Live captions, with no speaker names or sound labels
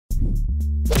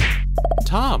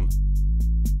Tom.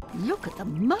 Look at the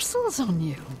muscles on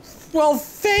you. Well,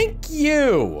 thank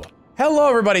you. Hello,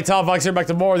 everybody. Tom Fawkes here, back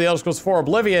to more of the Elder Scrolls 4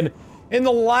 Oblivion. In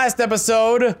the last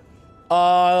episode,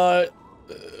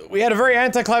 we had a very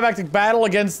anticlimactic battle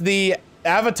against the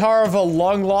avatar of a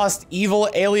long-lost evil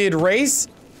alien race,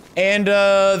 and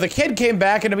the kid came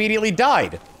back and immediately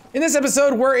died. In this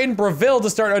episode, we're in Breville to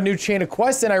start a new chain of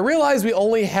quests, and I realize we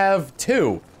only have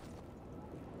 2.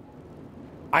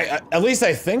 At least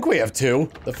I think we have 2.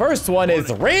 The first one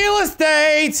is real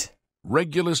estate!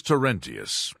 Regulus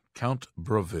Terentius, Count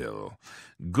Breville.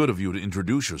 Good of you to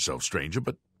introduce yourself, stranger,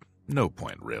 but no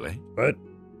point, really. What?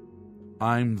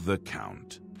 I'm the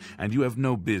Count, and you have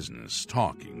no business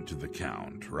talking to the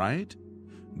Count, right?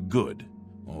 Good.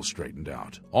 All straightened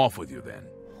out. Off with you, then.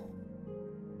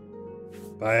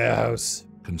 Buy a house.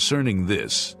 Concerning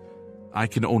this, I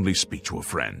can only speak to a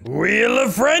friend. Wheel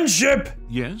of friendship!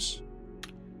 Yes?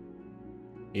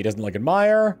 He doesn't like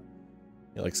admire.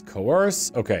 He likes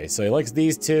coerce. Okay, so he likes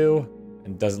these 2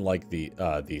 and doesn't like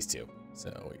these 2.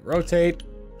 So we rotate.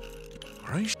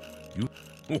 Christ, you...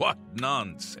 What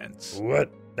nonsense.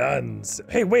 What nonsense.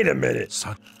 Hey, wait a minute.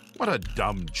 What a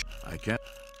dumb I can't...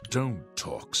 Don't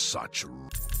talk such...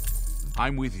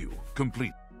 I'm with you,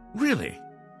 complete. Really?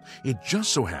 It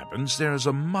just so happens there's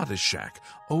a mother shack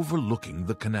overlooking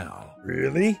the canal.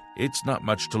 Really? It's not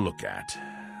much to look at,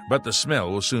 but the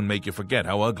smell will soon make you forget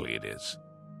how ugly it is.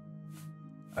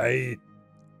 I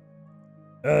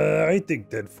think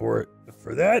that for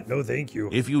that, no thank you.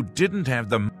 If you didn't have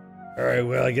the... Alright,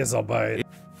 well, I guess I'll buy it.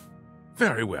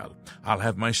 Very well. I'll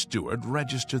have my steward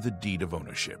register the deed of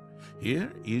ownership.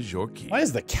 Here is your key. Why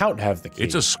does the Count have the key?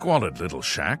 It's a squalid little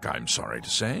shack, I'm sorry to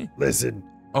say. Listen.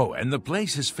 Oh, and the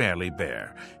place is fairly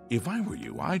bare. If I were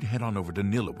you, I'd head on over to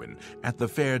Nilowin at the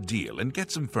Fair Deal and get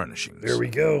some furnishings. There we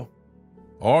go.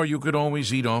 Or you could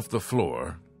always eat off the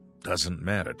floor. Doesn't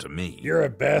matter to me. You're a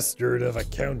bastard of a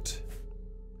Count.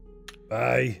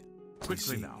 Bye.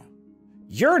 Quickly now.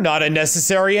 You're not a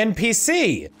necessary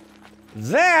NPC.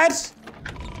 That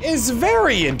is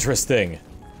very interesting.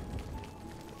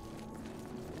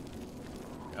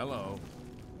 Hello.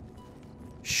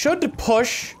 Should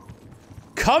push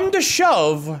come to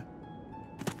shove,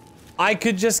 I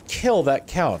could just kill that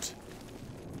Count.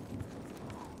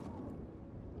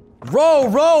 Row,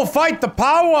 row, fight the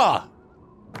power!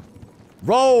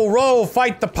 Row, row,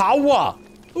 fight the power!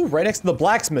 Ooh, right next to the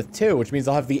blacksmith too, which means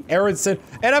I'll have the Aronson.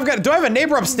 And I've got, do I have a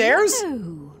neighbor upstairs?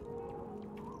 No.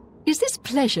 Is this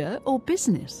pleasure or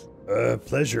business?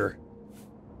 Pleasure.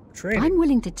 Training. I'm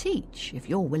willing to teach if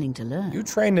you're willing to learn. You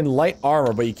trained in light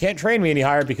armor, but you can't train me any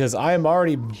higher because I am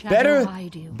already better.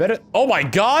 Oh my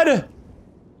god!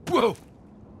 Whoa!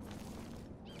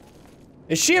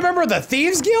 Is she a member of the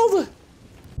Thieves Guild?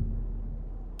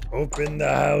 Open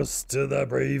the house to the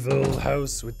Breville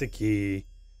house with the key.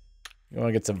 You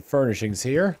wanna get some furnishings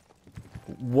here?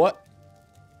 What?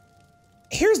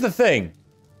 Here's the thing.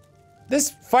 This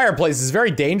fireplace is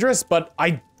very dangerous, but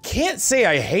I can't say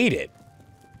I hate it.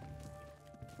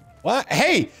 What?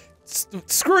 Hey,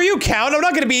 screw you, Count. I'm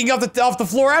not gonna be eating off the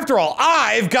floor after all.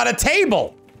 I've got a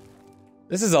table.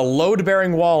 This is a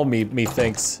load-bearing wall, me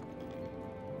thinks.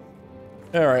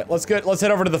 All right, let's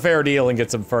head over to the Fair Deal and get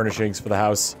some furnishings for the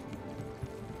house.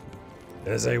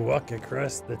 As I walk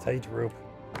across the tightrope.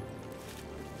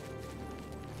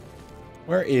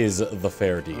 Where is the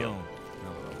Fair Deal?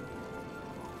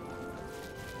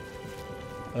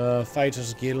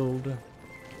 Fighters Guild.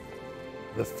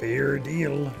 The Fair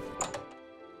Deal.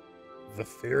 The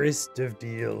fairest of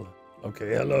deal.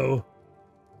 Okay, hello.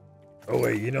 Oh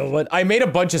wait, you know what? I made a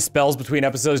bunch of spells between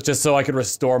episodes just so I could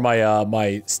restore my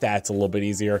my stats a little bit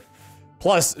easier.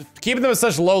 Plus, keeping them at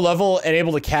such low level and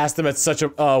able to cast them at such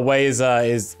a way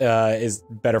is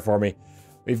better for me.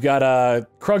 We've got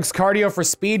Krug's Cardio for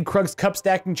speed, Krug's Cup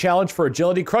Stacking Challenge for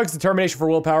agility, Krug's Determination for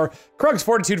willpower, Krug's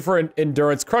Fortitude for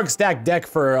endurance, Krug's Stack Deck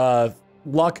for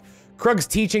luck, Krug's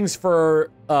Teachings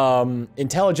for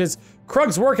intelligence,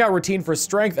 Krug's Workout Routine for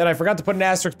strength, and I forgot to put an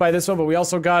asterisk by this one, but we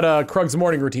also got Krug's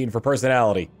Morning Routine for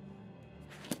personality.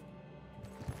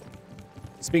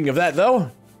 Speaking of that,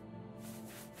 though,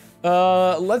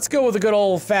 let's go with a good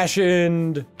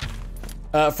old-fashioned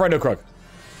Friendo Krug.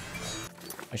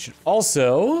 I should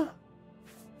also...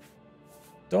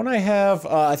 Don't I have...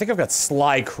 I think I've got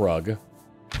Sly Krug.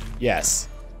 Yes.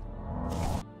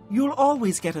 You'll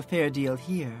always get a fair deal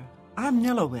here. I'm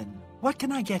Nilowin. What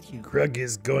can I get you? Krug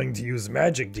is going to use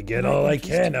magic to get all I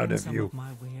can out of you.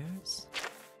 My wares?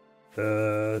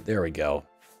 There we go.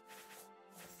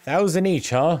 1,000 each,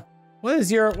 huh?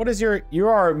 You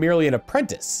are merely an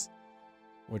apprentice.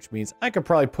 Which means I could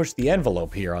probably push the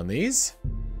envelope here on these.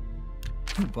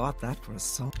 Who bought that for a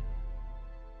song?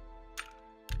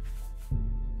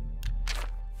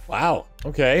 Wow.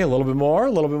 Okay, a little bit more,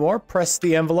 a little bit more. Press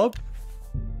the envelope.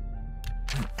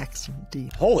 An excellent deal.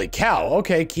 Holy cow.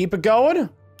 Okay, keep it going.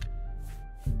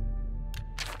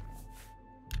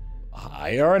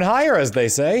 Higher and higher, as they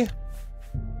say.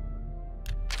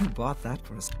 Who bought that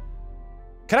for a song?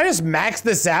 Can I just max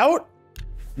this out?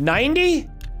 90?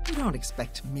 You don't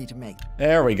expect me to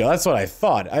There we go. That's what I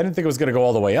thought. I didn't think it was going to go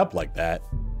all the way up like that.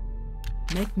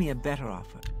 make me a better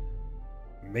offer.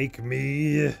 Make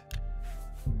me... An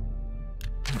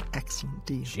excellent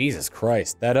deal. Jesus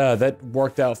Christ. That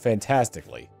worked out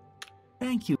fantastically.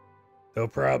 Thank you. No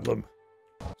problem.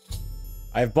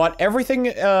 I've bought everything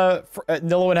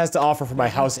Nillowen has to offer for my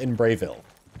house in Brayville.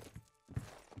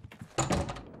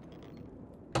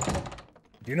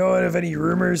 You know of any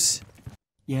rumors?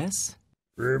 Yes?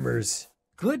 Rumors.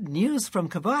 Good news from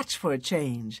Kvatch for a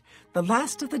change. The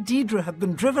last of the Daedra have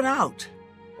been driven out.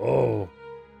 Oh.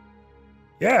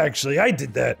 Yeah, actually, I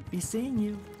did that. Be seeing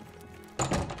you.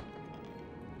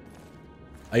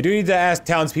 I do need to ask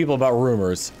townspeople about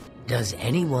rumors. Does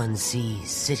anyone see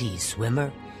City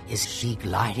Swimmer? Is she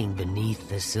gliding beneath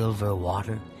the silver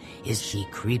water? Is she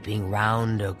creeping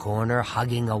round a corner,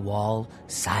 hugging a wall,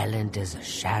 silent as a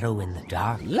shadow in the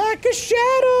dark? Like a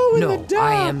shadow in the dark. No,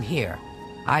 I am here.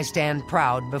 I stand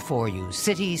proud before you,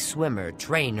 City Swimmer,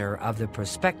 trainer of the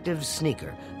prospective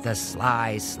sneaker, the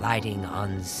sly sliding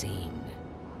unseen.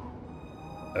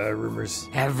 Rumors.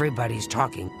 Everybody's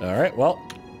talking. All right, well.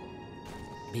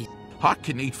 Hot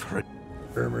can eat for it.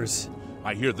 Rumors.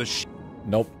 I hear the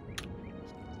Nope.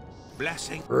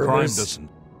 blessing. Rumors. Crime doesn't.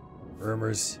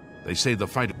 Rumors. They say the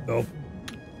fight. Nope.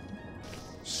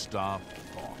 Stop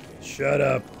talking. Shut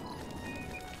up.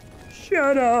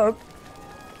 Shut up.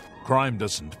 Crime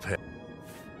doesn't pay.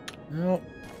 Nope.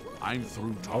 I'm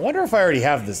through I talking. wonder if I already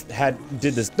have this,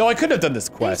 did this. No, I couldn't have done this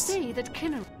They quest. say that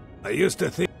Kinner... I used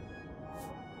to think.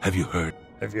 Have you heard?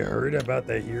 Have you heard about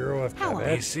the hero of How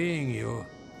Tibet? Be seeing you.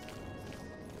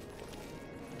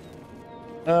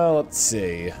 Let's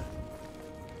see.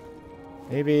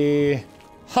 Maybe...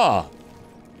 Huh.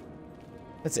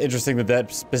 That's interesting that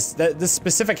this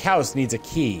specific house needs a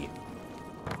key.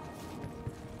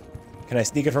 Can I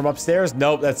sneak it from upstairs?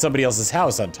 Nope, that's somebody else's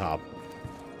house on top.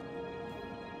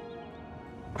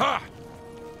 Ha!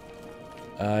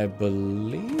 I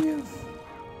believe...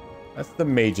 That's the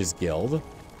Mages Guild.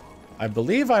 I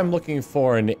believe I'm looking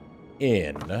for an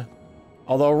inn.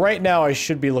 Although right now I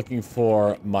should be looking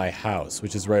for my house,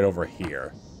 which is right over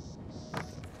here.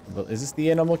 But is this the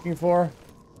inn I'm looking for?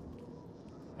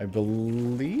 I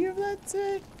believe that's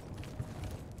it.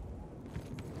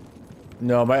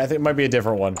 No, I think it might be a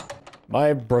different one.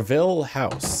 My Breville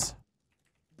house.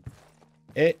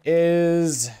 It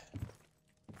is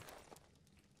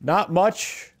not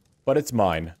much, but it's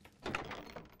mine.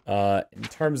 In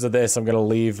terms of this, I'm gonna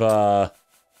leave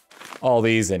all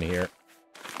these in here.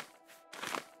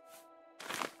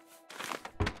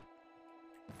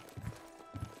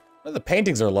 Well, the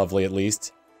paintings are lovely, at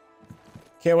least.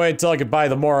 Can't wait until I can buy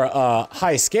the more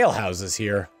high-scale houses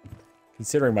here,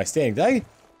 considering my standing.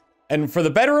 And for the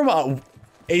bedroom,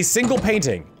 a single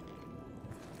painting.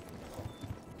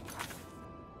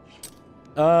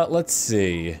 Let's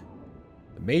see.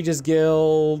 The Mages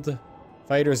Guild,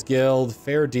 Fighters Guild,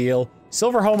 Fair Deal.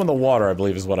 Silver Home in the Water, I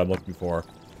believe, is what I'm looking for.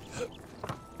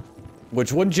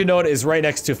 Which, wouldn't you know it, is right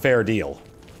next to Fair Deal.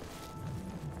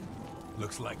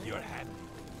 Looks like you're handy.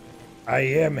 I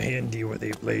am handy with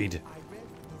a blade.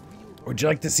 Would you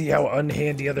like to see how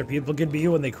unhandy other people can be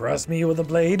when they cross me with a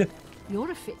blade?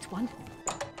 You're a fit one.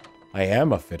 I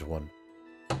am a fit one.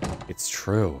 It's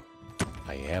true.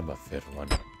 I am a fit one.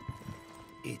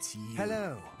 It's you.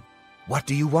 Hello. What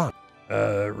do you want?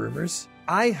 Rumors?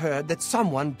 I heard that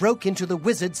someone broke into the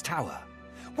wizard's tower.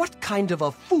 What kind of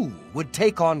a fool would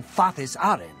take on Fathis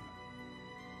Aren?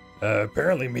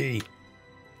 Apparently me.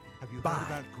 Have you heard Bye.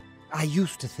 about... I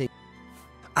used to think...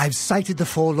 I've sighted the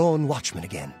Forlorn Watchman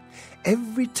again.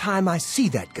 Every time I see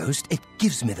that ghost, it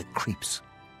gives me the creeps.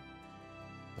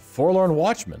 The Forlorn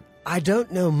Watchman. I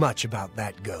don't know much about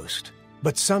that ghost,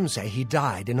 but some say he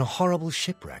died in a horrible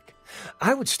shipwreck.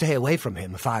 I would stay away from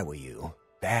him if I were you.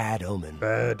 Bad omen.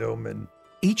 Bad omen.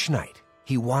 Each night,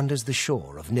 he wanders the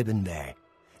shore of Nibbin Bay.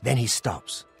 Then he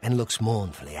stops and looks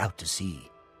mournfully out to sea.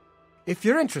 If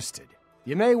you're interested,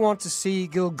 you may want to see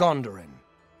Gilgondorin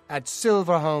at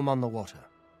Silverholm on the Water.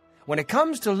 When it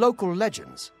comes to local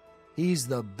legends, he's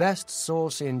the best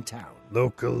source in town.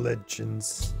 Local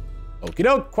legends. Okie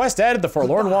doke, quest added, the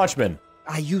Forlorn Goodbye. Watchman.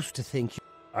 I used to think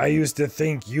I used to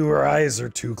think you or eyes are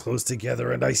too close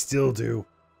together, and I still do.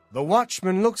 The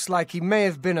watchman looks like he may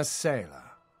have been a sailor.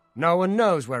 No one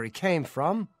knows where he came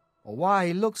from, or why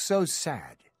he looks so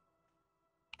sad.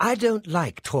 I don't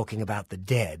like talking about the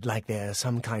dead like they're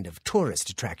some kind of tourist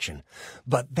attraction,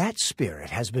 but that spirit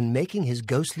has been making his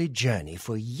ghostly journey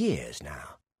for years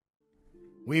now.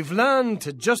 We've learned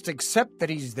to just accept that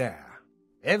he's there.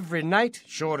 Every night,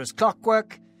 sure as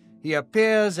clockwork, he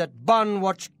appears at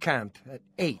Bonwatch Camp at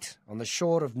 8 on the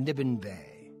shore of Nibbin Bay.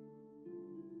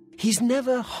 He's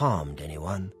never harmed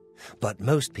anyone, but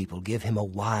most people give him a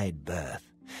wide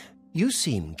berth. You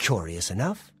seem curious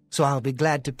enough, so I'll be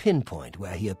glad to pinpoint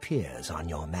where he appears on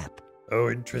your map. Oh,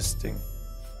 interesting.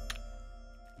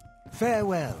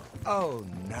 Farewell. Oh,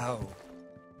 no.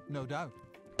 No doubt.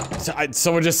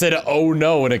 Someone just said, "Oh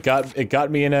no," and it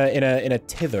got me in a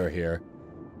tither here.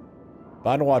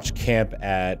 Bonwatch Camp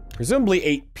at presumably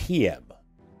 8 p.m.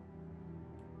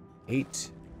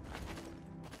 8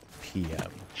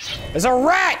 p.m. There's a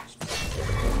rat!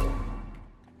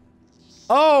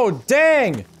 Oh,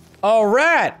 dang! A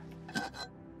rat!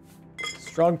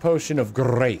 Strong potion of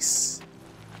grace.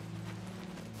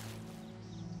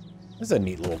 This is a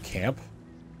neat little camp.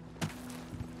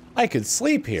 I could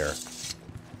sleep here.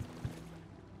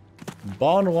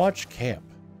 Bonwatch Camp.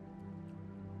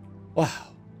 Wow.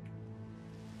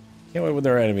 Can't wait when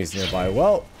there are enemies nearby.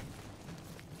 Well,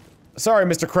 sorry,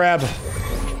 Mr. Crab.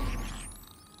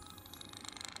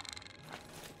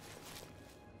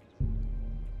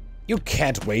 You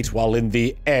can't wait while in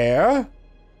the air.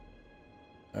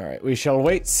 Alright, we shall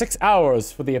wait 6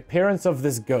 hours for the appearance of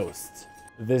this ghost.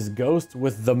 This ghost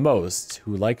with the most,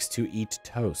 who likes to eat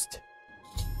toast.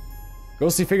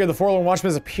 Ghostly figure of the Forlorn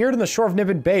Watchman has appeared on the shore of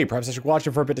Nibbin Bay. Perhaps I should watch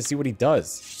him for a bit to see what he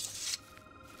does.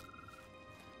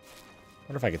 I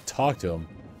wonder if I could talk to him.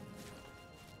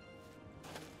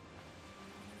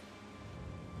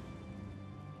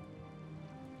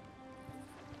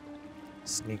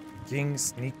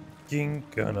 Sneaking,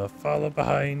 gonna follow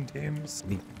behind him.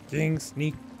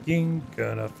 Sneaking,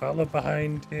 gonna follow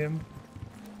behind him.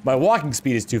 My walking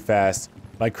speed is too fast.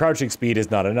 My crouching speed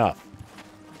is not enough.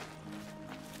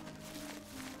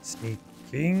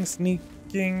 Sneaking,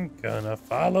 gonna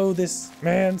follow this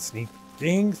man.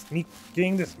 Sneaking,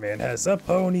 this man has a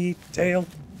ponytail.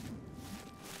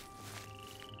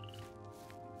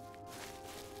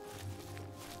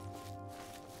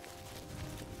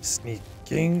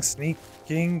 Sneaking,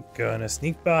 gonna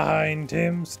sneak behind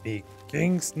him.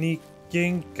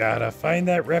 Sneaking, gotta find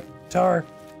that reptar.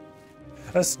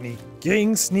 A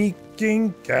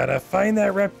sneaking, gotta find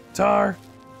that reptar.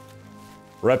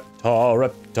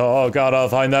 Reptar, gotta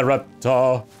find that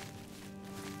reptar.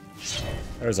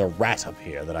 There's a rat up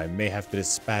here that I may have to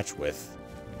dispatch with.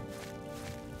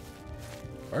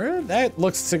 That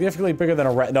looks significantly bigger than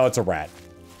a rat. No, it's a rat.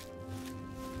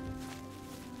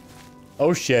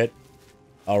 Oh shit.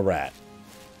 A rat.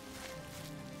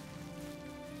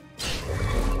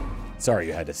 Sorry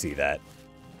you had to see that.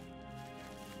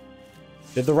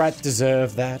 Did the rat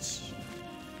deserve that?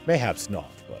 Mayhaps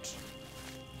not, but...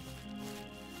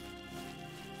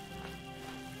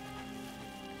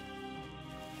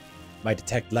 My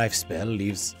detect life spell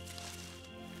leaves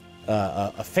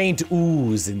a faint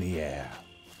ooze in the air.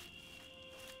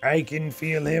 I can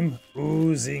feel him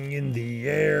oozing in the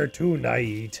air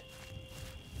tonight.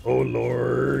 Oh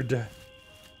Lord.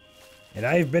 And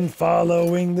I've been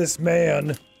following this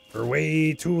man for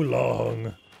way too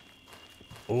long.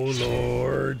 Oh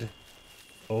Lord.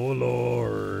 Oh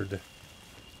Lord.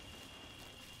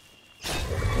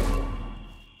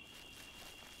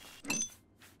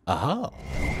 Aha.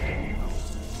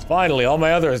 Finally, all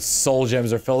my other soul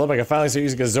gems are filled up. I can finally start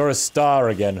using Azura's Star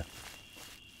again.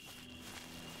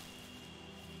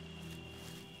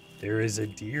 There is a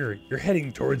deer. You're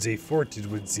heading towards a fort, it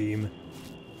would seem.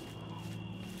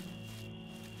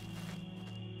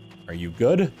 Are you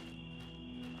good?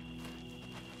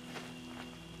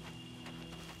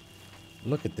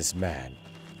 Look at this man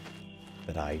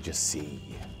that I just see.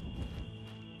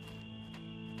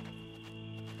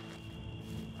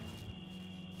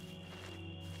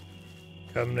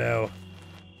 Come now.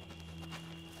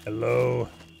 Hello.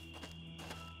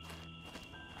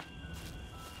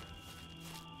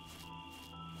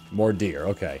 More deer,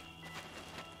 okay.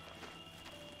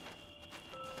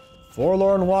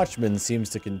 Forlorn Watchman seems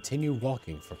to continue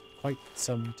walking for quite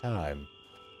some time.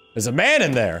 There's a man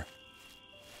in there!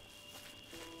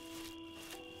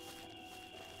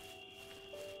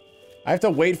 I have to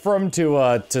wait for him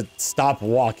to stop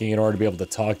walking in order to be able to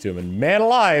talk to him, and man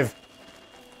alive,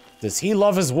 does he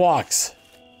love his walks.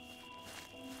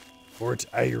 Fort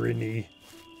Irony.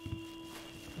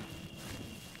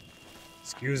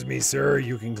 Excuse me, sir,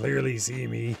 you can clearly see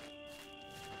me.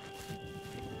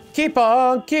 Keep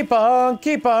on, keep on,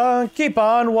 keep on, keep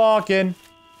on walking.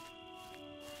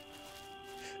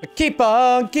 Keep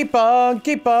on, keep on,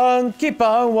 keep on, keep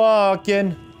on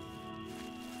walking.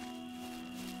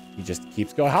 He just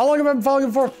keeps going. How long have I been following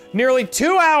him for? Nearly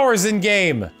 2 hours in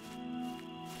game.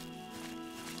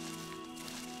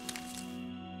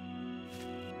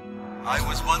 I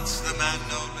was once the man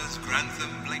known as Grantham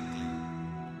Blakely.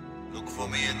 Look for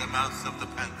me in the mouth of the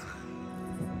panther.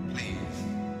 Please,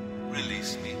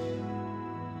 release me.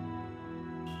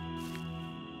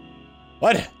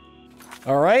 What?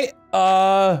 Alright,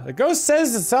 the ghost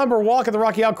says the somber walk of the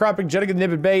rocky outcropping jutting in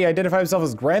Nibbin Bay. He identified himself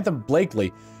as Grantham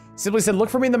Blakely. Simply said, look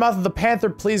for me in the mouth of the panther,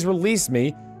 please release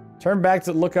me. Turn back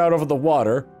to look out over the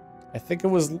water. I think it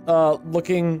was,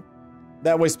 looking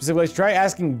that way specifically. Try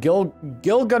asking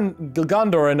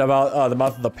Gilgondorin about, the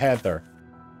mouth of the panther.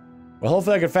 Well,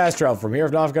 hopefully I can fast travel from here.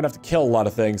 If not, I'm gonna have to kill a lot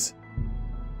of things.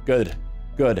 Good.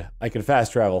 Good. I can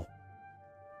fast travel.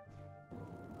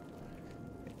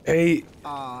 Hey.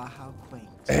 Ah, how quaint.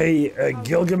 Hey,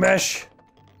 Gilgamesh.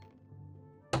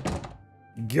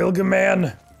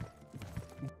 Gilgaman.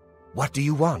 What do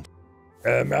you want?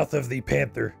 Mouth of the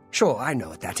panther. Sure, I know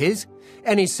what that is.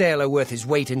 Any sailor worth his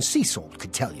weight in sea salt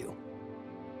could tell you.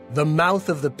 The mouth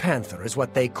of the panther is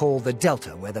what they call the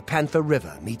delta where the Panther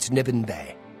River meets Nibbin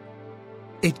Bay.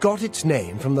 It got its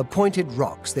name from the pointed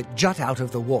rocks that jut out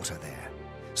of the water there.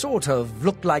 Sort of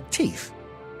look like teeth.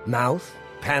 Mouth,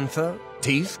 panther,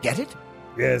 teeth, get it?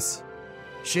 Yes.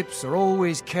 Ships are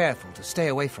always careful to stay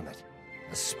away from it,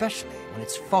 especially when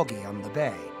it's foggy on the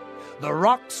bay. The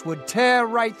rocks would tear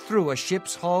right through a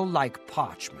ship's hull like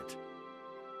parchment.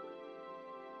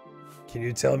 Can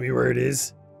you tell me where it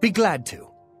is? Be glad to.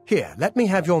 Here, let me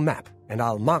have your map, and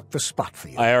I'll mark the spot for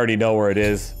you. I already know where it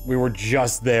is. We were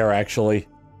just there, actually.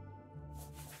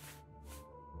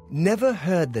 Never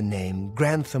heard the name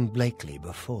Grantham Blakely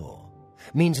before.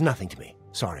 Means nothing to me.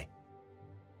 Sorry.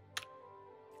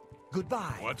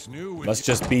 Goodbye. What's new with Must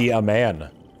just be a man.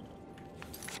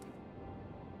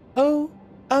 Oh,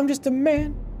 I'm just a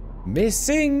man.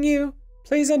 Missing you.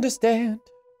 Please understand.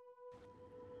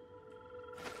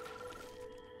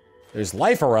 There's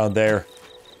life around there.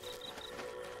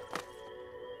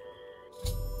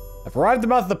 I've arrived at the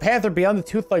mouth of the Panther beyond the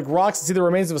tooth-like rocks and see the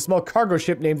remains of a small cargo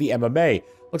ship named the MMA.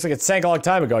 Looks like it sank a long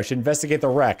time ago. I should investigate the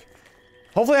wreck.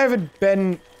 Hopefully I haven't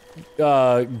been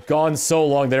gone so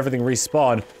long that everything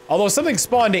respawned. Although something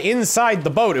spawned inside the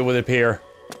boat, it would appear.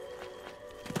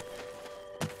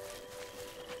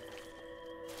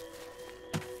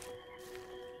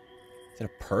 Is it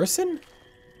a person?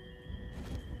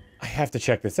 I have to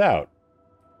check this out.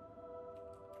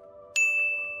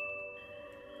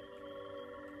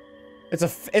 It's a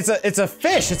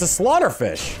fish. It's a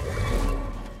slaughterfish.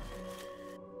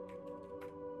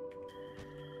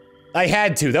 I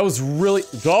had to. That was really.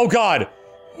 Oh God.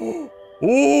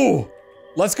 Ooh.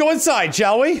 Let's go inside,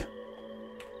 shall we?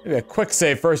 Maybe a quick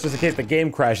save first, just in case the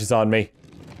game crashes on me.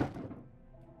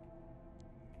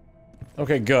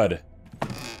 Okay, good.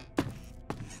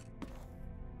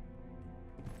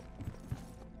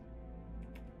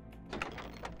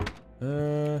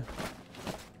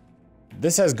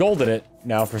 This has gold in it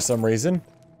now for some reason.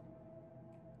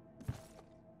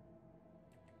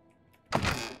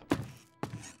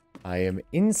 I am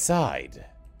inside.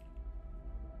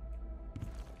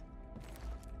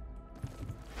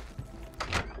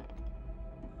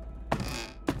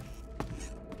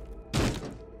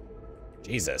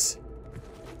 Jesus.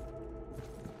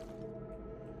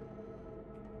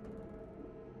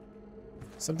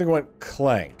 Something went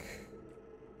clank.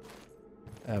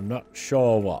 I'm not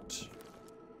sure what.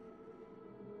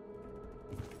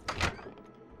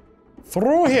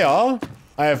 Through here,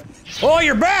 I have. Oh,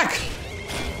 you're back!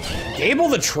 Gable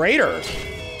the traitor.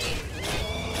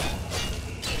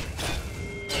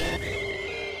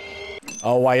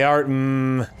 Oh, why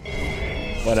aren't.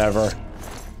 Whatever.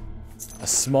 A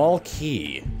small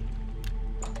key.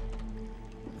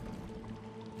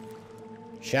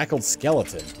 Shackled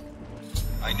skeleton.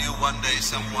 I knew one day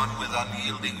someone with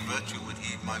unyielding virtue would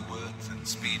heed my words and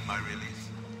speed my release.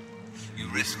 You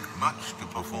risk much to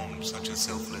perform such a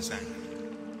selfless act.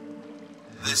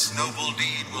 This noble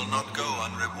deed will not go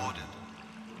unrewarded.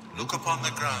 Look upon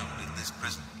the ground in this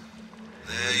prison.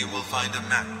 There you will find a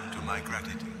map to my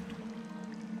gratitude.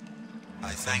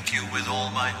 I thank you with all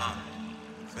my heart.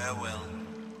 Farewell.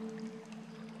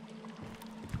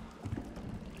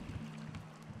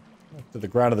 To the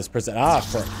ground of this prison. Ah,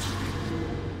 for.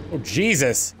 Oh,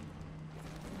 Jesus.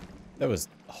 That was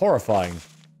horrifying.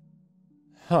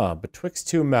 Huh, betwixt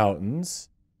two mountains.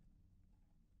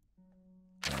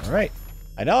 Alright.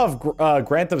 I now have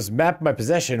Grantham's map in my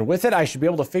possession. With it, I should be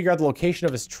able to figure out the location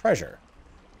of his treasure.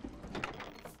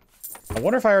 I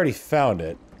wonder if I already found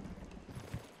it.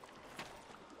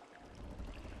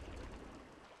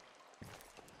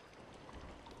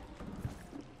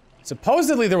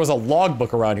 Supposedly there was a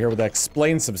logbook around here that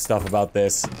explains some stuff about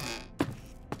this.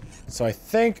 So I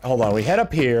think, hold on, we head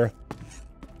up here.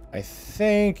 I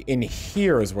think in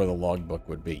here is where the logbook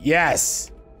would be.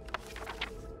 Yes!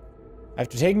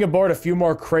 After taking aboard a few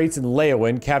more crates in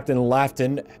Leowin, Captain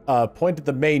Lafton pointed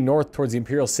the May north towards the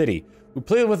Imperial City. We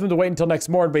pleaded with him to wait until next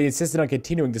morning, but he insisted on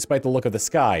continuing despite the look of the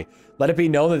sky. Let it be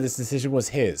known that this decision was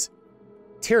his.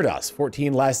 Tyrdos,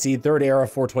 14 last seed, 3rd era,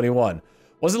 421.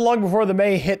 Wasn't long before the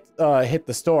May hit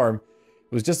the storm.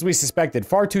 It was just as we suspected,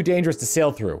 far too dangerous to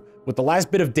sail through. With the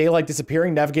last bit of daylight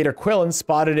disappearing, Navigator Quillen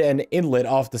spotted an inlet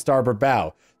off the starboard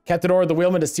bow. Captain ordered the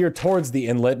wheelman to steer towards the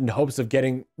inlet in hopes of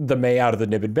getting the May out of the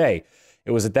Nibbin Bay.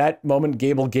 It was at that moment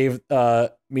Gable gave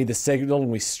me the signal when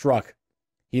we struck.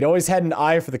 He'd always had an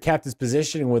eye for the captain's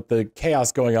position, and with the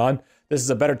chaos going on, this is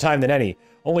a better time than any.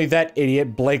 Only that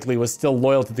idiot, Blakely, was still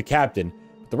loyal to the captain.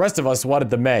 But the rest of us wanted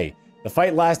the May. The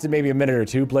fight lasted maybe a minute or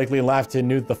two. Blakely and Lafton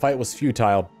knew that the fight was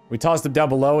futile. We tossed him down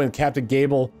below, and Captain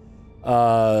Gable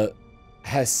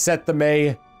has set the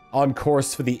May on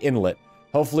course for the inlet.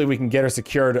 Hopefully we can get her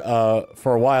secured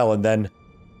for a while, and then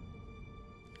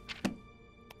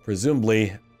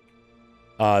presumably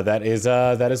that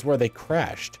is where they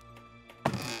crashed.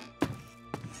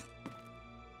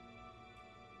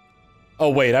 Oh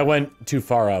wait, I went too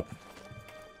far up.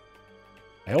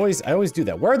 I always do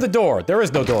that. Where's the door? There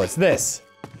is no door. It's this.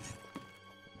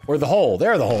 Or the hole.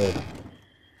 There, the hole.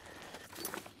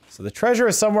 So the treasure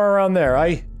is somewhere around there.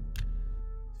 I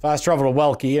fast travel to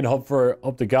Welkie and hope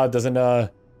to God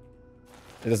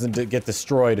it doesn't get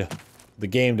destroyed. The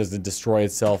game doesn't destroy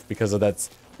itself because of that.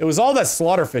 It was all that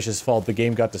Slaughterfish's fault the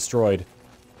game got destroyed.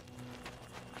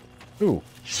 Ooh,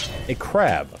 a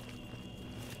crab.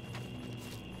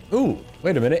 Ooh,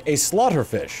 wait a minute, a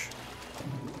Slaughterfish.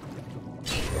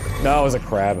 No, it was a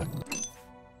crab.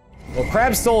 Well,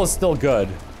 crab soul is still good.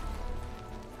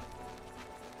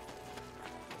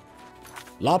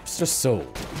 Lobster soul.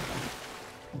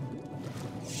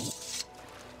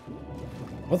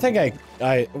 One thing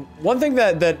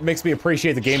that makes me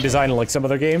appreciate the game design in like some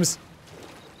other games.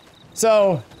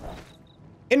 So,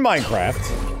 in Minecraft,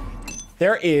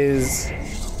 there is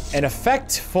an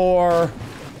effect for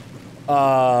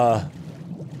like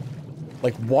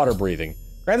water breathing.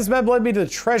 Grantham's map led me to the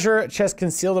treasure chest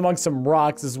concealed among some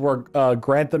rocks. This is where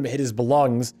Grantham hid his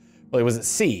belongings while he was at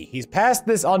sea. He's passed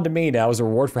this on to me now as a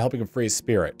reward for helping him free his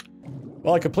spirit.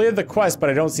 Well, I completed the quest, but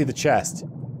I don't see the chest.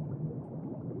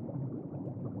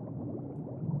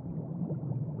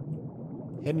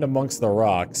 Hidden amongst the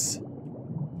rocks.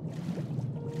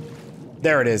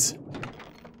 There it is.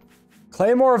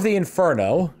 Claymore of the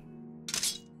Inferno.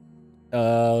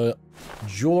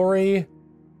 Jewelry.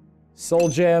 Soul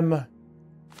gem.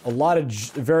 A lot of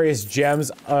various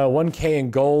gems, 1K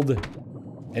in gold,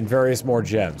 and various more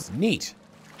gems. Neat.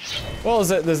 Well,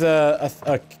 there's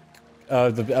a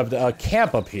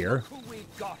camp up here.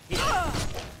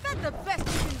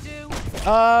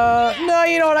 No,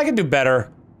 you know what? I can do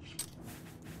better.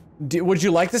 Would you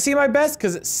like to see my best?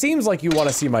 Because it seems like you want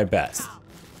to see my best.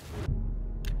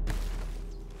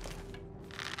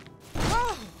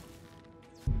 I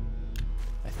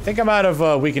think I'm out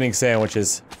of weakening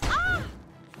sandwiches.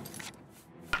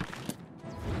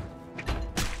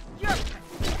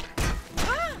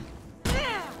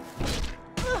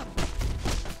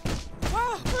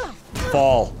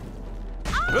 Fall.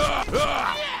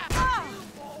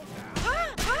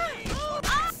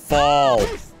 Fall.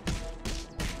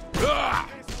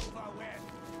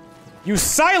 You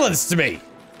silenced me!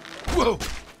 Whoa.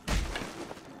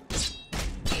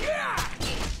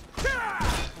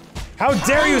 How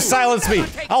dare you silence me!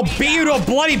 I'll beat you to a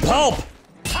bloody pulp!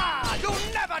 You'll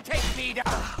never take me down!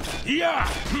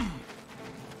 Yeah!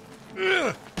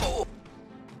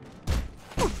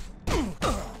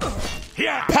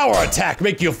 Power attack,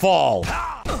 make you fall!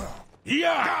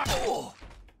 Yeah!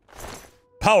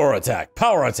 Power attack,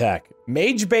 power attack.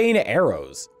 Magebane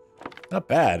arrows. Not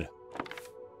bad.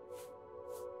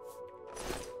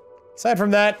 Aside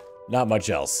from that, not much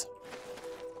else.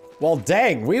 Well,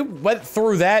 dang, we went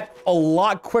through that a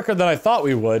lot quicker than I thought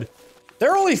we would.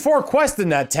 There are only 4 quests in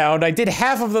that town. I did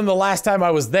half of them the last time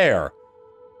I was there.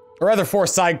 Or rather, 4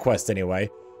 side quests anyway.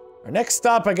 Our next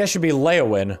stop, I guess, should be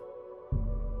Leowin.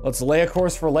 Let's lay a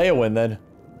course for Leowin then.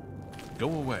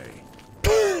 Go away.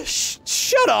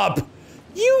 Shut up!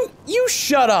 You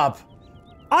shut up!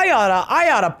 I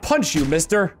oughta punch you,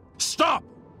 mister. Stop!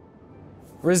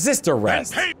 Resist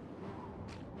arrest. I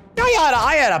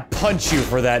had to punch you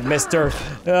for that, mister.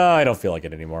 I don't feel like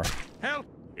it anymore. Help!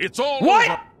 It's all What?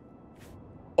 over.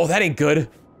 Oh, that ain't good.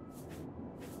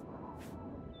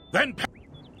 Then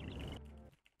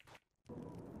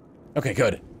Okay,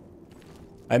 good.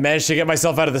 I managed to get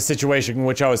myself out of the situation in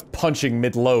which I was punching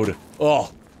mid-load. Oh,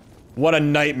 what a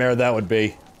nightmare that would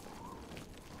be.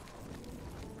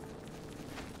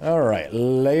 Alright,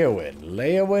 Leowin.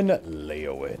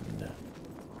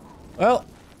 Well,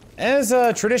 as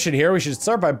a tradition here, we should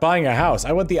start by buying a house.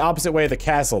 I went the opposite way of the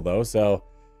castle, though, so...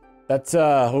 That's,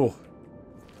 ooh.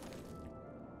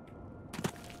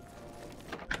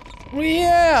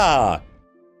 Yeah!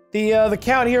 The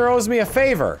count here owes me a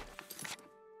favor.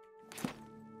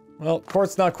 Well,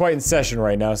 court's not quite in session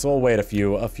right now, so we'll wait a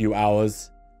few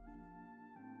hours.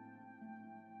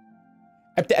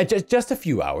 Just a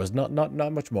few hours, not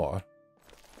much more.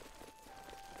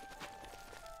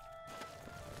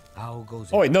 How goes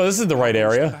it? Oh wait, no, this is the right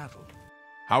area.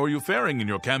 how are you faring in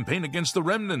your campaign against the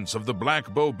remnants of the Black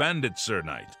Bow Bandits, Sir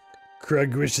Knight?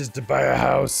 Krug wishes to buy a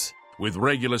house. With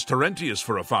Regulus Terentius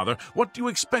for a father, what do you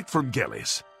expect from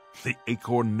Gellis? The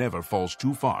acorn never falls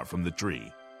too far from the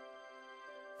tree.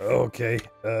 Okay,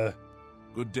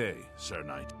 Good day, Sir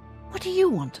Knight. What do you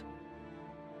want?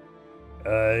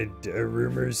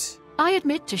 Rumors. I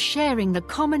admit to sharing the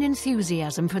common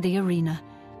enthusiasm for the arena.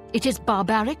 It is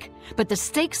barbaric, but the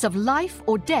stakes of life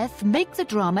or death make the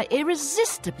drama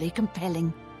irresistibly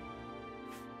compelling.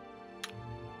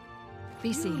 Be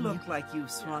You seeing you. look like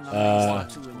you've swung a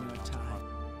lance or two in your time.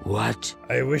 What?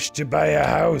 I wish to buy a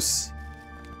house.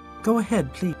 Go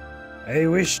ahead, please. I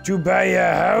wish to buy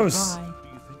a house. Bye.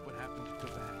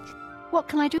 What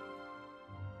can I do?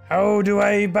 How do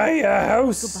I buy a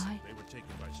house? Goodbye. They were taken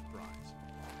by surprise.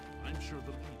 I'm sure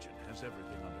the Legion has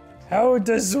everything under control. How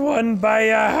does one buy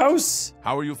a house?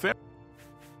 How are you faring?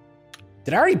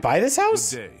 Did I already buy this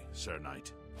house? Good day, Sir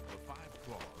Knight. The Five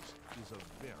Claws is a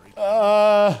very...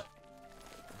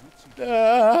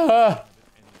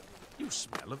 You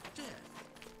smell of death.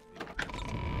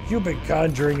 You've been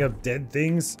conjuring up dead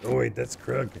things? Oh wait, that's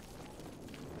Krug.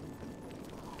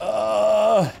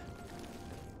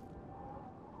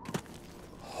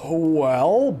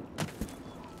 Well,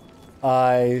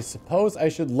 I suppose I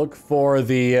should look for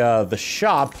the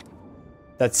shop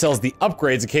that sells the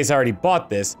upgrades in case I already bought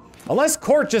this. Unless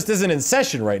court just isn't in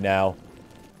session right now.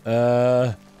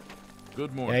 Good Yeah,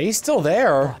 morning. he's still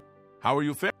there. How are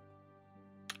you faring?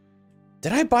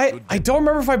 Did I buy it? I don't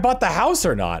remember if I bought the house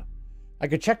or not. I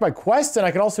could check my quest and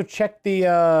I could also check the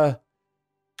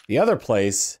other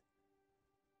place.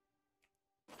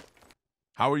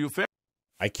 How are you faring?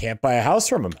 I can't buy a house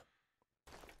from him.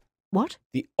 What?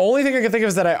 The only thing I can think of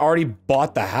is that I already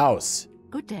bought the house.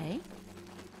 Good day.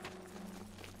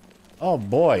 Oh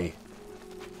boy.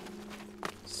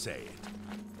 Say it.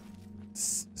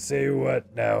 Say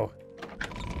what now?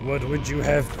 What would you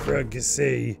have Krug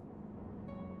say?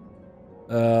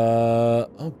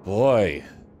 Oh boy.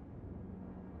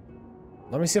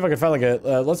 Let me see if I can find like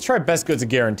a, let's try best goods and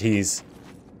guarantees.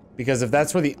 Because if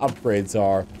that's where the upgrades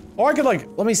are. Or I could like,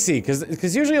 let me see,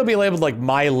 because usually it'll be labeled like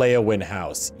my Leowin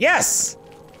house. Yes!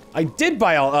 I did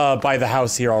buy the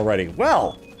house here already.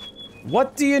 Well,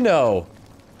 what do you know?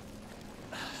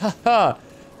 Haha,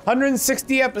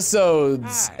 160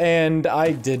 episodes, and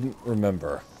I didn't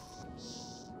remember.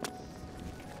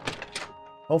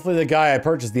 Hopefully the guy I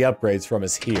purchased the upgrades from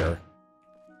is here.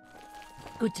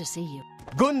 Good to see you.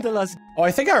 Gundala's. Oh,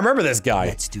 I think I remember this guy.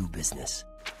 Let's do business.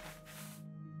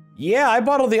 Yeah, I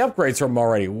bought all the upgrades from him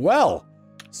already. Well,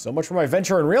 so much for my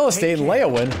venture in real estate in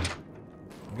Leowin.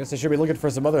 I guess I should be looking for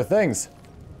some other things.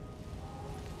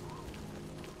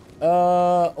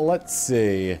 Let's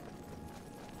see.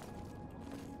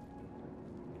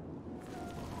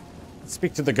 Let's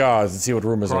speak to the guards and see what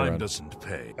rumors are Crime around. doesn't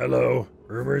pay. Hello,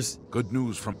 rumors? Good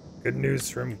news from... Good news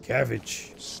from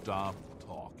Cabbage. Stop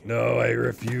talking. No, I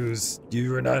refuse.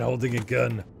 You are not holding a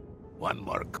gun. One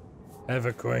more. Have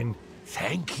a coin.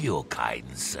 Thank you, kind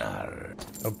sir.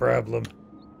 No problem.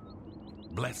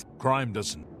 Bless. Crime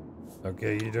doesn't...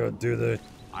 Okay, you don't do the...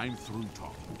 I'm through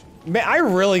talking to you. Man, I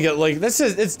really get like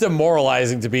it's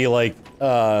demoralizing to be like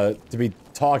to be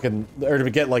talking or to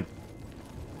get like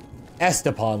essed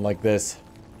upon like this.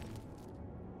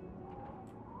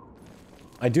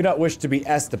 I do not wish to be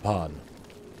essed upon.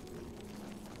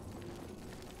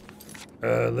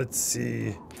 Let's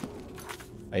see.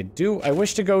 I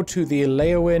wish to go to the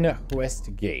Leowin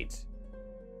West Gate.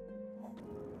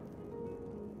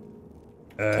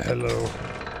 Hello.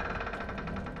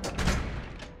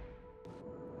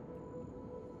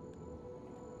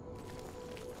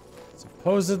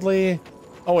 Supposedly,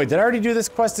 Oh wait, did I already do this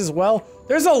quest as well?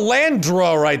 There's a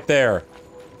Landra right there!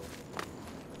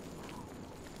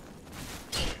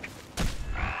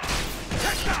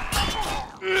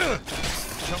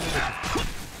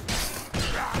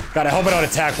 God, I hope I don't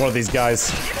attack one of these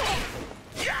guys.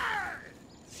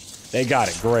 They got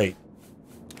it, great.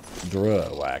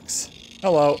 Wax.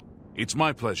 Hello. It's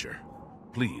my pleasure.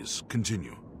 Please,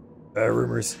 continue.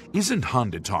 Rumors. Isn't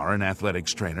Honditar an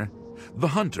athletics trainer? The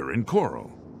hunter in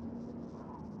Coral.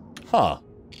 Huh.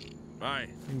 Bye.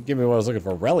 Give me what I was looking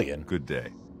for, Relian. Good day.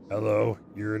 Hello.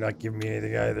 You're not giving me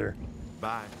anything either.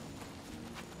 Bye.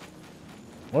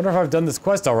 Wonder if I've done this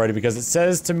quest already, because it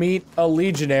says to meet a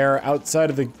legionnaire outside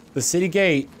of the city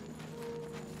gate.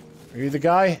 Are you the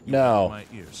guy? No. My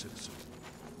ear, citizen.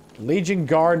 Legion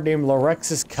guard named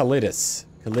Lorexus Calidus.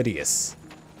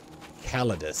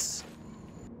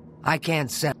 I can't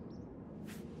say.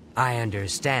 I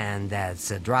understand that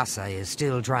Sadrasa is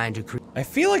still trying to create. I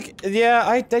feel like, yeah,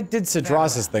 I did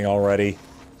Sadrasa's thing already.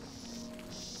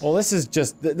 Well, this is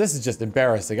just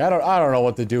embarrassing. I don't know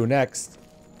what to do next.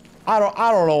 I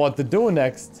don't know what to do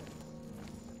next.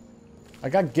 I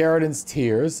got Garridan's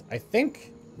tears. I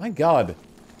think, my God,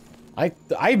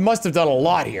 I must have done a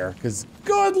lot here, because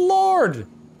good Lord,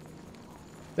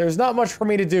 there's not much for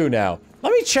me to do now.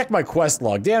 Let me check my quest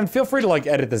log. Dan, feel free to like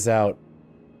edit this out.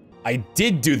 I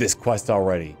did do this quest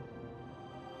already.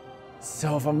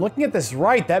 So if I'm looking at this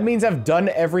right, that means I've done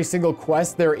every single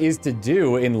quest there is to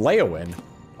do in Leowyn.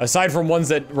 Aside from ones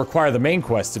that require the main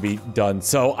quest to be done,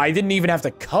 so I didn't even have to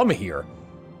come here.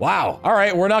 Wow. All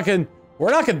right, we're knocking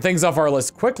things off our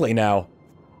list quickly now.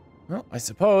 Well, I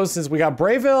suppose since we got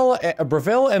Breville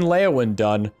and Leowyn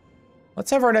done, let's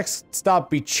have our next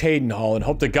stop be Cheydinhal and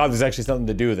hope to God there's actually something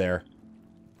to do there,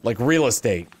 like real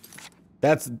estate.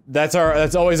 That's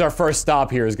always our first stop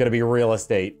here is gonna be real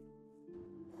estate.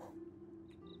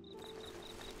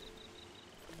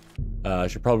 I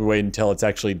should probably wait until it's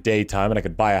actually daytime and I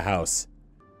could buy a house.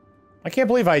 I can't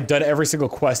believe I had done every single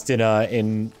quest in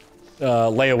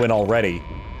Leowyn already.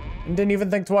 And didn't even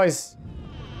think twice.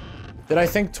 Did I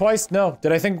think twice? No.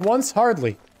 Did I think once?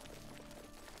 Hardly.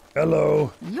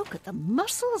 Hello. Look at the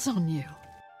muscles on you.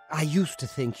 I used to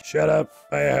think... Shut up.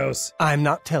 Buy a house. I'm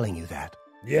not telling you that.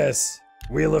 Yes.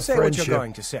 Wheel of Say friendship. what you're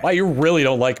going to say. Wow, you really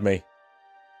don't like me.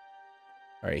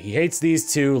 Alright, he hates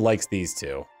these two, likes these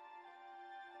two.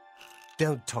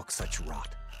 Don't talk such rot.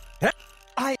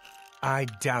 I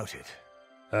doubt it.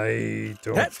 I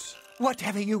don't. That's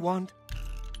whatever you want.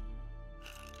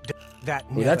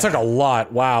 Ooh, that took a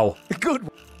lot, wow. Good.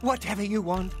 Whatever you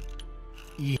want.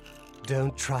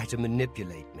 Don't try to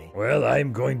manipulate me. Well,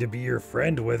 I'm going to be your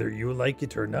friend whether you like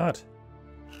it or not.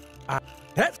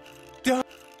 Don't.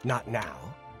 Not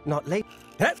now. Not late.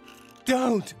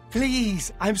 Don't.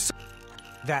 Please. I'm so...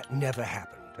 That never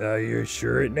happened. You're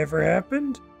sure it never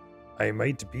happened? I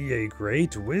might be a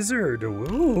great wizard.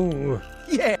 Woo.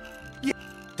 Yeah.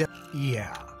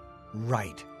 Yeah.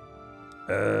 Right.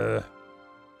 Good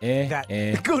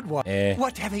one.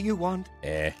 Whatever you want.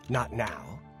 Not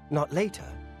now. Not later.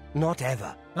 Not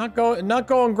ever. Not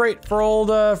going great for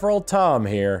old Tom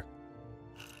here.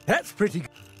 That's pretty good.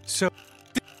 So,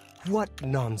 what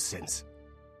nonsense.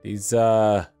 These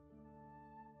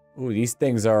these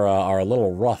things are a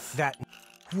little rough.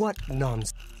 What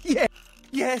nonsense. Yeah.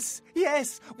 Yes.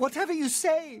 Whatever you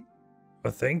say.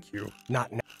 Well, thank you.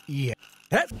 Not now. Yeah.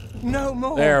 No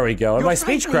more. There we go. And You're my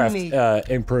speechcraft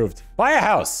improved. Buy a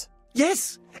house.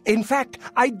 Yes. In fact,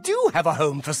 I do have a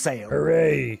home for sale.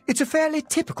 Hooray. It's a fairly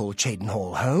typical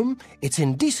Cheydinhal home. It's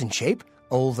in decent shape,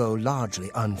 although largely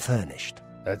unfurnished.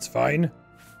 That's fine.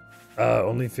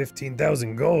 Only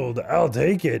 15,000 gold. I'll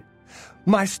take it.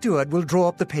 My steward will draw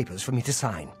up the papers for me to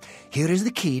sign. Here is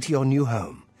the key to your new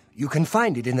home. You can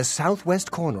find it in the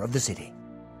southwest corner of the city.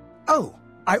 Oh,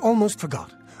 I almost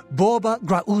forgot. Borba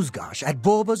Grauzgash at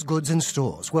Borba's Goods and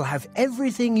Stores will have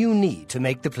everything you need to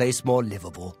make the place more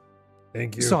livable.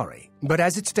 Thank you. Sorry, but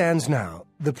as it stands now,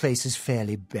 the place is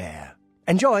fairly bare.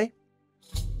 Enjoy!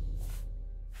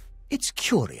 It's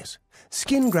curious.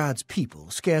 Skingrad's people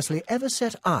scarcely ever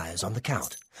set eyes on the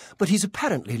Count, but he's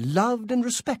apparently loved and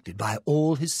respected by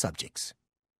all his subjects.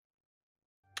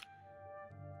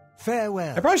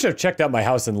 Farewell. I probably should have checked out my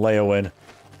house in Leowyn.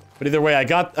 But either way, I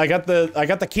got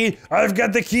the key. I've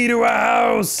got the key to a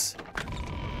house.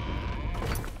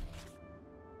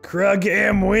 Krug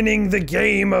am winning the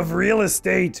game of real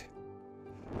estate.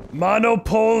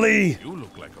 Monopoly. You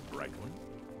look like a bright one.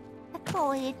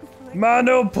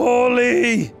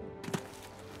 Monopoly.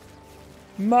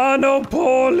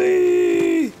 Monopoly.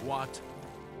 What?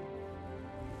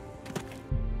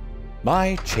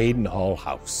 My Cheydinhal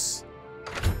house.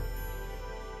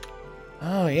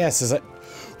 Oh, yes, is it?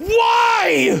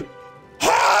 Why?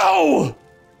 How?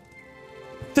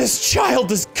 This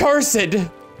child is cursed.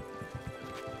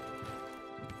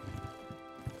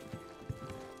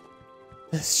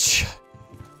 This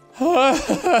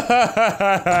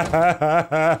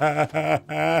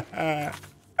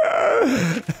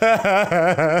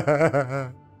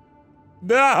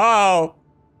No!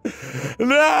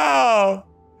 No!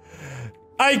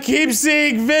 I keep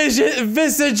seeing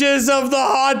visages of the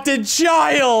haunted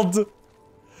child!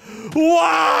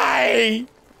 Why?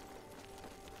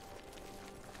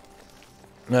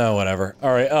 No, whatever.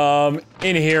 Alright,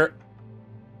 in here.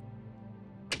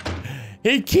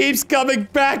 He keeps coming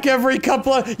back every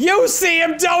couple of- You see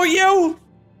him, don't you?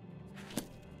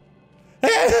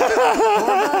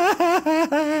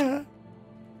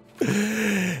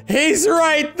 He's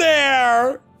right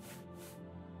there!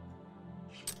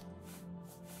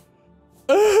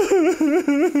 I'm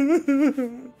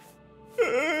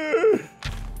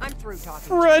through talking.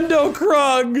 Friendo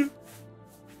Krug!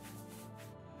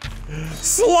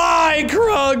 Sly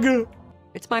Krug!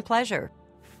 It's my pleasure.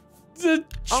 The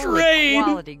Only trade!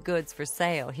 quality goods for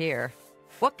sale here.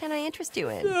 What can I interest you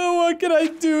in? Oh, what can I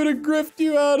do to grift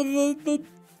you out of the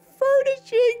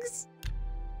furnishings?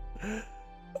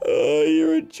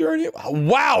 You're a journey.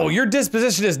 Wow, your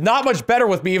disposition is not much better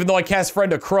with me, even though I cast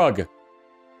Friend of Krug.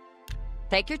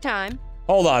 Take your time.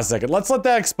 Hold on a second. Let's let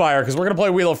that expire, because we're going to play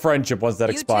Wheel of Friendship once that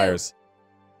You expires.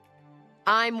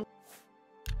 I'm...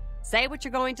 Say what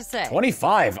you're going to say.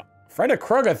 25. Friend of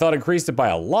Krug, I thought increased it by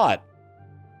a lot.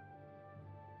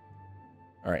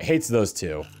 All right, hates those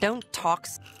two. Don't talk.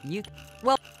 You...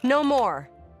 Well, no more.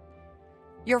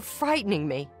 You're frightening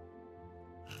me.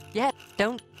 Yeah,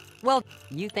 don't... Well,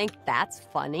 you think that's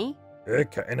funny?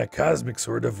 In a cosmic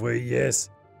sort of way, yes.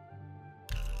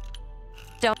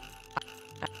 Don't...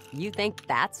 You think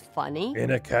that's funny?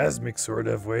 In a cosmic sort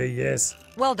of way, yes.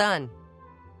 Well done.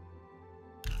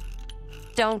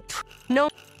 Don't... No,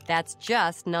 that's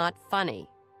just not funny.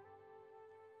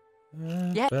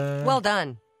 Yeah, well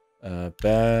done.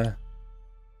 Don't...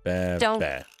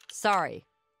 Sorry.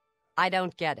 I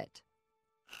don't get it.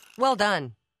 Well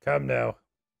done. Come now.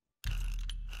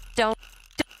 Don't...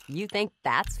 You think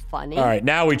that's funny? All right,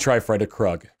 now we try Friend of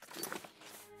Krug.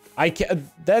 I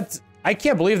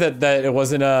can't believe that it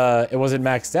wasn't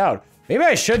maxed out. Maybe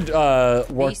I should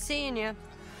work. Be seeing you.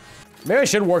 Maybe I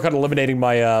should work on eliminating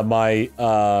my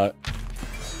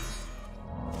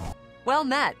Well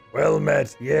met. Well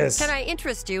met, yes. Can I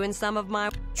interest you in some of my...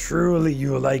 Truly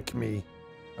you like me.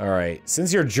 All right,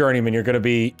 since you're journeyman, you're gonna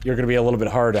be a little bit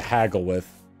harder to haggle with.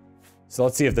 So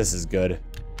let's see if this is good.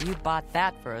 You bought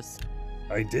that for us.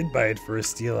 I did buy it for a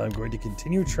steal. I'm going to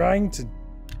continue trying to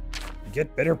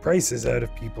get better prices out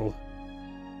of people.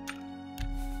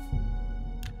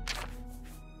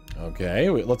 Okay,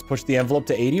 let's push the envelope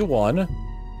to 81.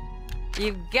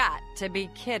 You've got to be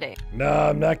kidding. No,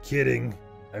 I'm not kidding.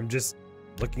 I'm just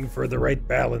looking for the right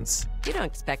balance. You don't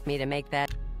expect me to make that...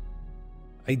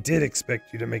 I did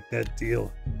expect you to make that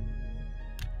deal.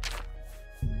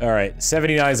 All right,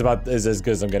 79 is as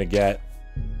good as I'm gonna get.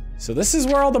 So this is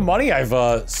where all the money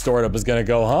I've stored up is gonna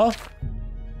go, huh?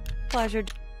 Pleasure.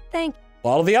 Thank A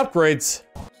lot of the upgrades.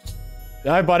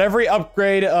 I bought every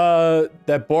upgrade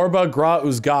that Borba Gra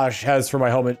Uzgash has for my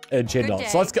home in Chindal.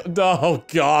 So let's go. Oh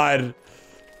God.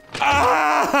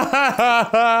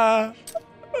 Ah!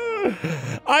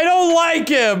 I don't like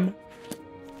him.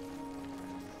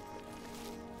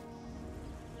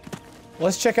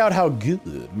 Let's check out how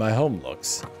good my home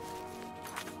looks.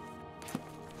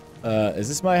 Is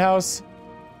this my house?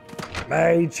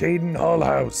 My Chaden Hall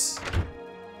house.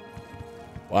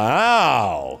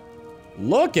 Wow.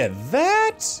 Look at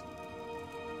that.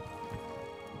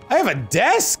 I have a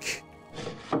desk.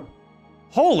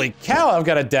 Holy cow, I've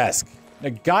got a desk. A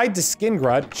guide to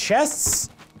Skingrud. Chests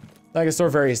that I can store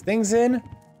various things in.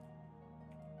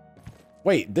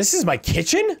 Wait, this is my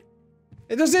kitchen?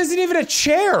 There isn't even a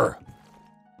chair.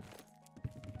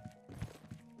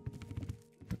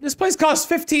 This place costs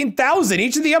 15,000.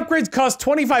 Each of the upgrades cost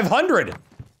 2,500.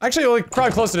 Actually, only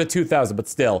probably closer to 2,000, but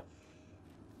still.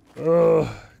 Oh,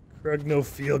 Krug no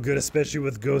feel good, especially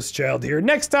with Ghost Child here.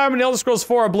 Next time in Elder Scrolls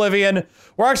 4 Oblivion,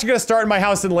 we're actually gonna start in my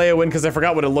house in Leyawiin because I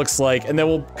forgot what it looks like, and then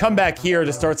we'll come back here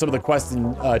to start some of the quests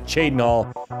in Chaden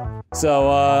Hall. So,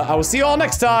 I will see you all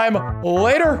next time.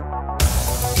 Later.